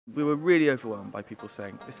We were really overwhelmed by people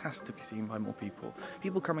saying, this has to be seen by more people.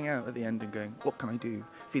 People coming out at the end and going, what can I do?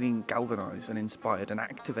 Feeling galvanised and inspired and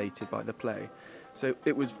activated by the play. So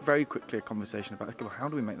it was very quickly a conversation about, okay, well, how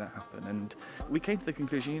do we make that happen? And we came to the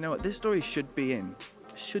conclusion, you know what, this story should be in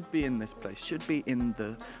this place, should be in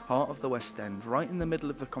the heart of the West End, right in the middle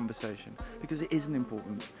of the conversation, because it is an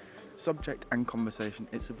important subject and conversation.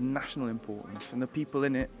 It's of national importance, and the people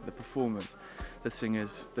in it, the performers, the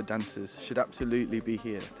singers, the dancers, should absolutely be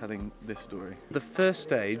here telling this story. The first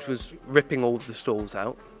stage was ripping all the stalls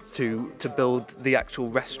out to build the actual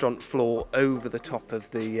restaurant floor over the top of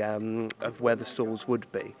the of where the stalls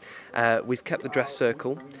would be. We've kept the dress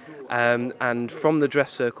circle, and from the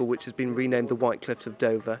dress circle, which has been renamed the White Cliffs of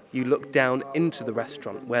Dover, you look down into the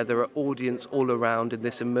restaurant where there are audience all around in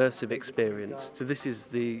this immersive experience. So this is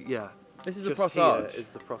the This is the Pros Arch. Is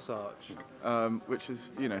the Pros Arch, which is,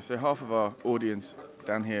 you know, so half of our audience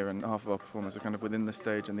down here and half of our performers are kind of within the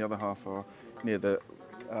stage, and the other half are near the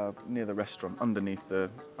restaurant, underneath the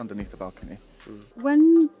balcony.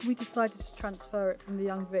 When we decided to transfer it from the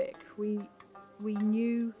Young Vic, we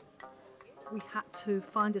knew we had to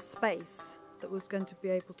find a space that was going to be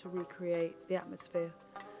able to recreate the atmosphere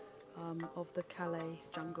of the Calais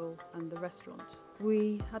jungle and the restaurant.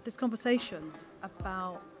 We had this conversation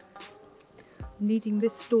about needing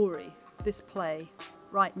this story, this play,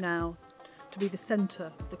 right now, to be the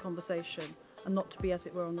centre of the conversation and not to be, as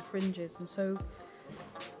it were, on the fringes. And so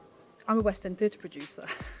I'm a West End theatre producer,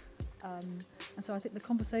 and so I think the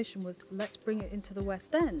conversation was, let's bring it into the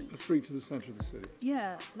West End. Let's bring it to the centre of the city.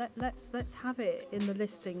 Yeah, let's have it in the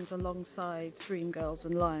listings alongside Dreamgirls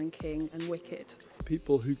and Lion King and Wicked.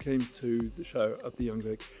 People who came to the show at the Young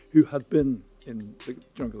Vic, who had been in the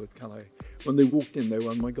jungle at Calais, when they walked in, they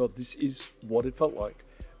were, oh my God, this is what it felt like,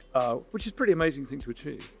 which is a pretty amazing thing to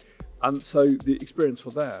achieve. And so the experience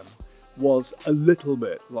for them was a little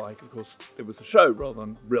bit like, of course, it was a show rather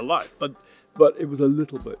than real life, but it was a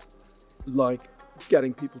little bit like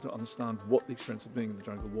getting people to understand what the experience of being in the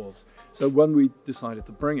jungle was. So when we decided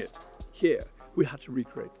to bring it here, we had to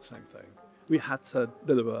recreate the same thing. We had to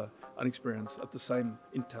deliver an experience at the same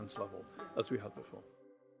intense level as we had before.